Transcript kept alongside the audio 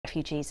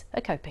refugees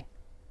are coping.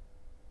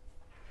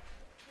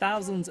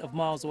 Thousands of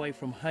miles away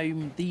from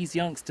home, these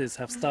youngsters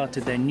have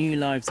started their new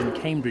lives in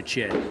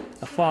Cambridgeshire,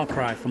 a far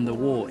cry from the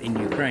war in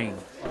Ukraine.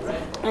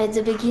 At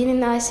the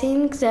beginning I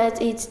think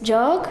that it's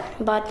joke,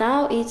 but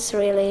now it's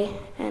really,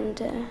 and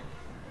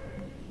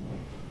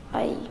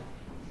I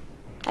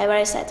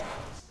very sad.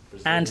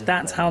 And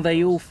that's how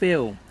they all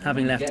feel,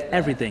 having left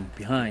everything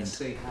behind.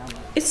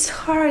 It's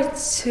hard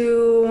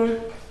to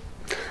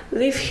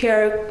live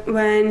here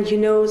when you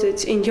know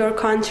that in your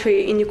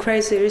country, in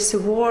Ukraine, there is a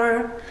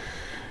war.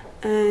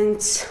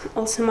 And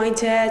also my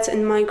dad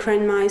and my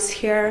grandma is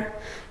here,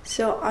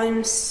 so I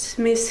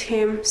miss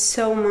him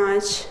so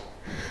much.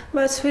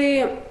 But we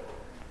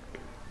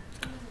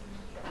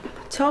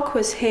talk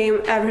with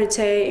him every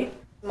day.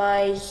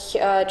 My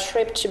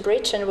trip to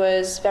Britain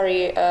was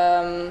very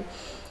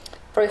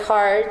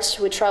hard.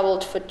 We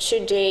traveled for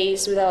 2 days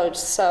without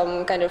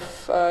some kind of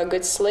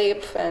good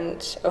sleep, and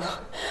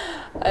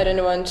I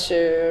don't want to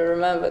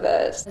remember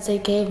that. They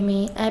gave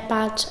me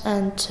iPad,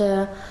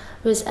 and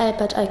with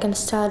iPad I can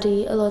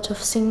study a lot of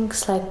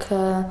things, like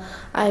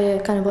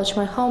I can watch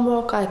my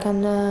homework, I can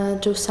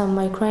do some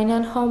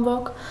Ukrainian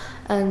homework,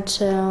 and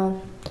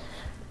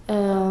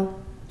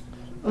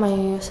my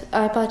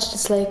iPad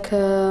is like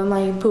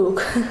my book.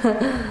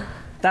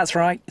 That's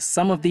right,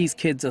 some of these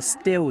kids are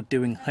still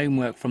doing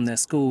homework from their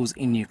schools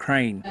in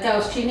Ukraine.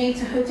 Girls, do you need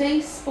a hoodie,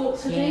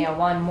 sports hoodie? Yeah,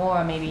 one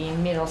more, maybe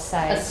in middle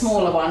size. A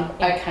smaller one?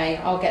 OK,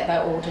 I'll get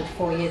that ordered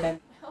for you then.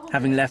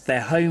 Having left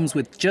their homes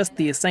with just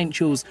the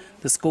essentials,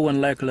 the school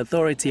and local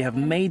authority have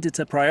made it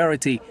a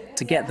priority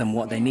to get them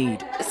what they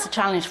need. It's a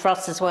challenge for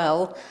us as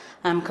well,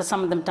 because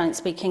some of them don't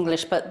speak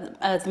English, but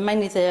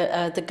mainly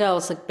the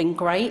girls have been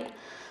great.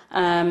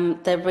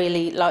 They're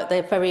really,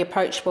 they're very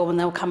approachable, and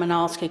they'll come and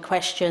ask you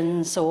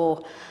questions,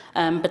 or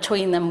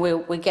between them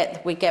we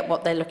get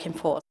what they're looking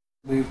for.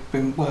 We've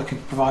been working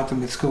to provide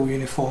them with school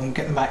uniform,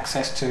 get them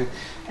access to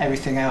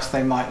everything else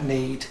they might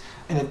need.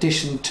 In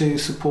addition to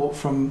support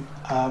from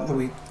that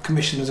we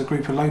commission as a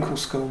group of local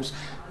schools,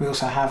 we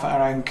also have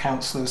our own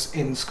counsellors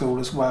in school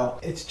as well.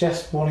 It's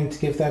just wanting to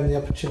give them the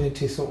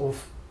opportunity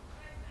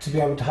to be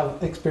able to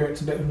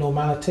experience a bit of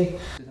normality.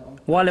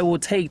 While it will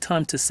take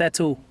time to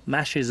settle,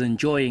 Mash is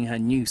enjoying her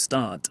new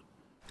start.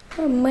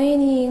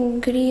 Many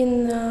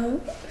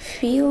green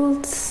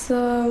fields,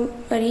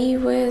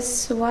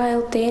 rivers,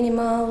 wild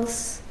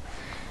animals.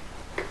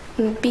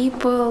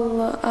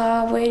 People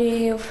are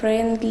very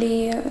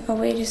friendly,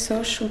 very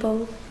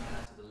sociable.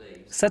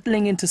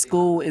 Settling into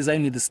school is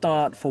only the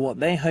start for what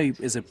they hope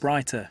is a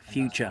brighter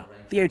future.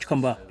 The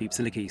Comba,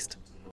 BBC East.